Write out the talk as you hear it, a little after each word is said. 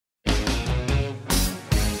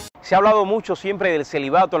Se ha hablado mucho siempre del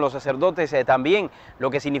celibato en los sacerdotes, también lo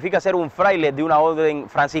que significa ser un fraile de una orden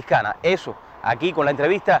franciscana. Eso, aquí con la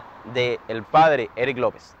entrevista del padre Eric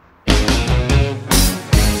López.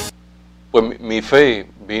 Pues mi fe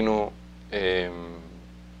vino,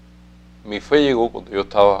 mi fe llegó cuando yo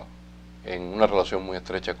estaba en una relación muy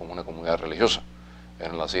estrecha con una comunidad religiosa.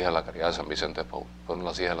 Eran las hijas de la Caridad de San Vicente de Paúl. Fueron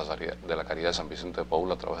las hijas de la Caridad de San Vicente de Paúl,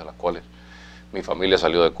 a través de las cuales mi familia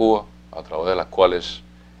salió de Cuba, a través de las cuales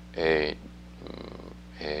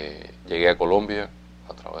llegué a Colombia,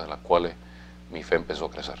 a través de las cuales mi fe empezó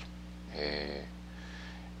a crecer.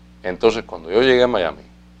 Entonces, cuando yo llegué a Miami,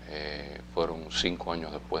 fueron 5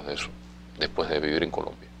 años después de eso, después de vivir en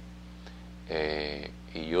Colombia.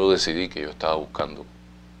 Y yo decidí que yo estaba buscando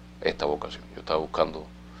esta vocación. Yo estaba buscando,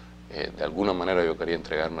 de alguna manera yo quería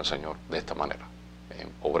entregarme al Señor de esta manera, en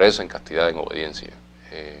pobreza, en castidad, en obediencia.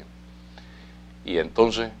 Y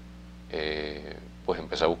entonces, pues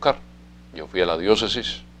empecé a buscar. Yo fui a la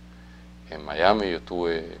diócesis en Miami, yo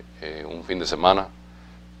estuve un fin de semana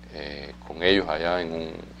con ellos allá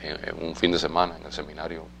en un fin de semana en el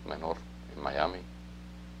seminario menor en Miami.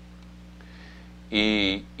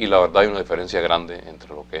 Y la verdad hay una diferencia grande entre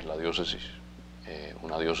lo que es la diócesis,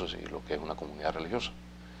 una diócesis, y lo que es una comunidad religiosa.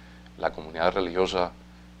 La comunidad religiosa,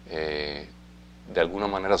 de alguna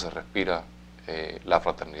manera se respira la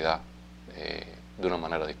fraternidad de una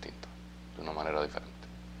manera distinta, de una manera diferente.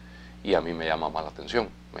 Y a mí me llama más la atención.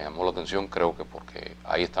 Me llamó la atención, creo que porque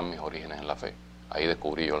ahí están mis orígenes en la fe. Ahí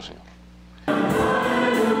descubrí yo al Señor.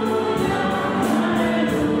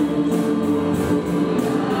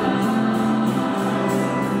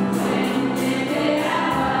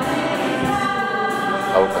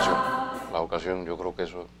 La vocación, yo creo que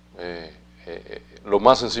eso lo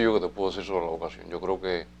más sencillo que te puedo decir sobre la vocación. Yo creo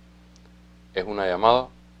que es una llamada,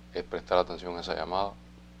 es prestar atención a esa llamada,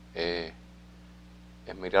 es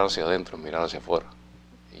mirar hacia adentro, es mirar hacia afuera,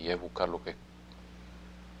 y es buscar lo que es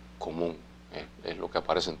común, es lo que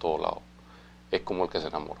aparece en todos lados. Es como el que se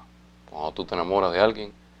enamora. Cuando tú te enamoras de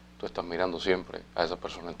alguien, tú estás mirando siempre a esa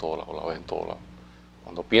persona en todos lados, la ves en todos lados.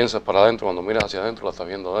 Cuando piensas para adentro, cuando miras hacia adentro, la estás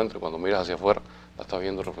viendo adentro, y cuando miras hacia afuera, la estás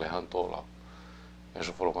viendo reflejada en todos lados.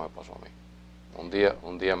 Eso fue lo que me pasó a mí.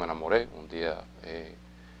 Un día me enamoré, un día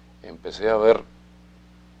empecé a ver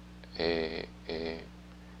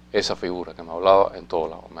esa figura que me hablaba en todos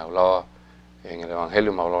lados. Me hablaba en el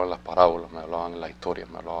Evangelio, me hablaba en las parábolas, me hablaban en las historias,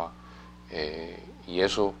 me hablaba, y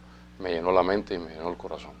eso me llenó la mente y me llenó el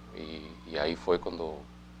corazón. Y ahí fue cuando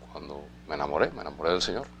me enamoré del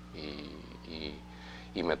Señor.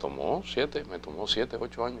 Y me tomó 7,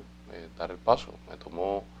 8 años dar el paso. Me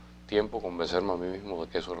tomó tiempo convencerme a mí mismo de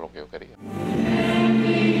que eso era lo que yo quería.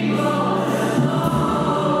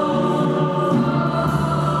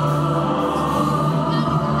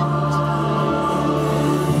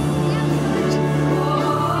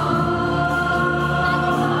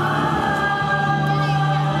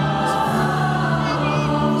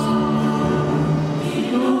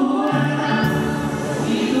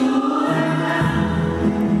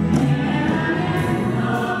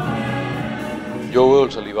 Yo veo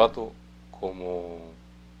el celibato como...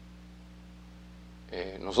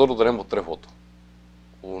 nosotros tenemos 3 votos.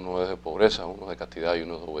 Uno es de pobreza, uno es de castidad y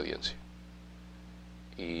uno es de obediencia.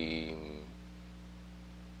 Y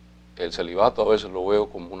el celibato a veces lo veo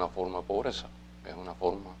como una forma de pobreza. Es una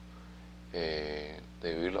forma de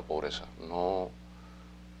vivir la pobreza. No,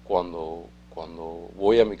 cuando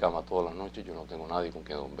voy a mi cama todas las noches, yo no tengo nadie con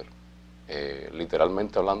quien dormir.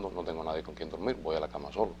 Literalmente hablando, no tengo nadie con quien dormir, voy a la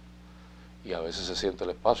cama solo. Y a veces se siente el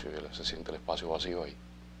espacio, y a veces se siente el espacio vacío ahí.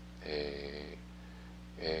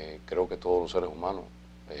 Creo que todos los seres humanos,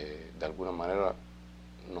 de alguna manera,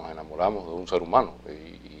 nos enamoramos de un ser humano,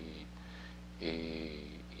 y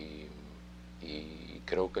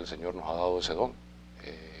creo que el Señor nos ha dado ese don.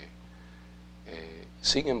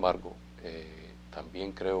 Sin embargo,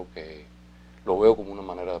 también creo que lo veo como una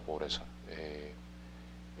manera de pobreza.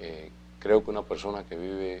 Creo que una persona que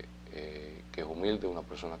vive, que es humilde, una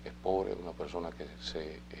persona que es pobre, una persona que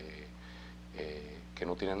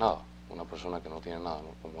no tiene nada, una persona que no tiene nada, ¿no?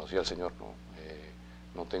 Como decía el Señor,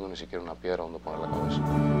 no tengo ni siquiera una piedra donde poner la cabeza.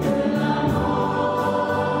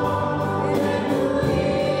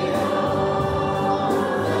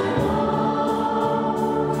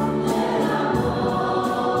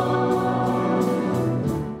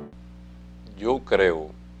 Yo creo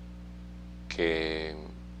que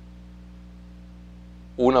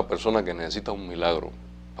una persona que necesita un milagro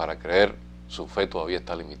para creer, su fe todavía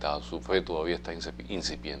está limitada, su fe todavía está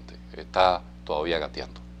incipiente, está todavía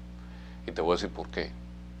gateando. Y te voy a decir por qué.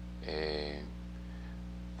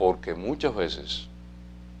 Porque muchas veces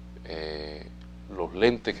los los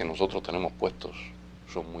lentes que nosotros tenemos puestos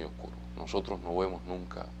son muy oscuros. Nosotros no vemos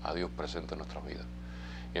nunca a Dios presente en nuestras vidas.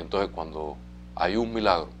 Y entonces cuando hay un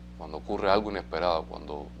milagro, cuando ocurre algo inesperado,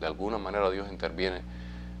 cuando de alguna manera Dios interviene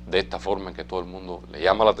de esta forma en que todo el mundo le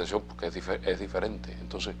llama la atención porque es diferente,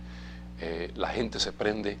 entonces la gente se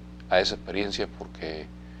prende a esa experiencia porque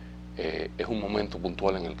es un momento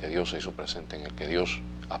puntual en el que Dios se hizo presente, en el que Dios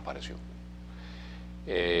apareció.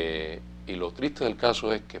 Y lo triste del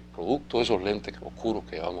caso es que producto de esos lentes oscuros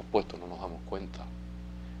que llevamos puestos no nos damos cuenta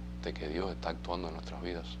de que Dios está actuando en nuestras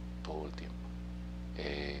vidas todo el tiempo.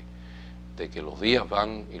 De que los días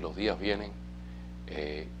van y los días vienen,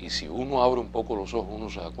 y si uno abre un poco los ojos, uno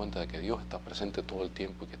se da cuenta de que Dios está presente todo el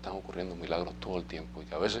tiempo y que están ocurriendo milagros todo el tiempo, y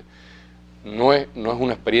que a veces no es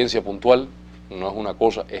una experiencia puntual, no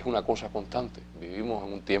es una cosa constante. Vivimos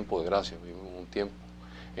en un tiempo de gracia, vivimos en un tiempo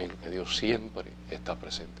en el que Dios siempre está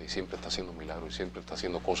presente y siempre está haciendo milagros y siempre está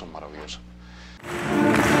haciendo cosas maravillosas.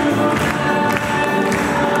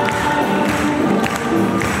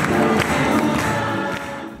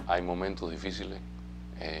 Hay momentos difíciles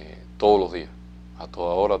todos los días, a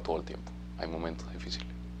toda hora, todo el tiempo. Hay momentos difíciles.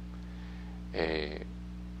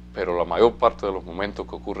 Pero la mayor parte de los momentos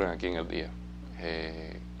que ocurren aquí en el día,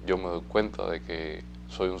 yo me doy cuenta de que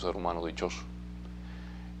soy un ser humano dichoso,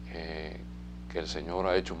 que el Señor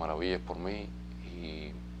ha hecho maravillas por mí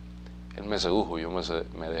y Él me sedujo, yo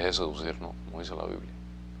me dejé seducir, ¿no? Como dice la Biblia.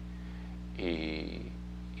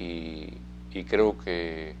 Y creo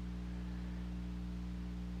que,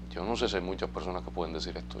 yo no sé si hay muchas personas que pueden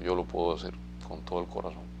decir esto, yo lo puedo decir con todo el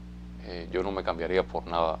corazón. Yo no me cambiaría por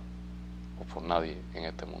nada o por nadie en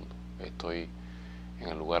este mundo. Estoy en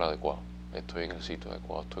el lugar adecuado, estoy en el sitio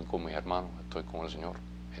adecuado, estoy con mis hermanos, estoy con el Señor,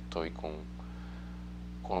 estoy con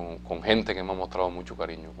gente que me ha mostrado mucho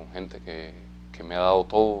cariño, con gente que me ha dado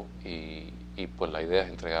todo y pues la idea es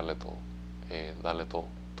entregarle todo, darle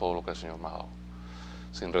todo lo que el Señor me ha dado,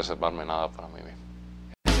 sin reservarme nada para mí mismo.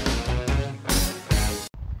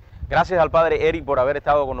 Gracias al padre Eric por haber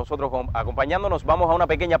estado con nosotros acompañándonos. Vamos a una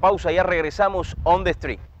pequeña pausa y ya regresamos on the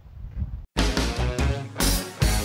street.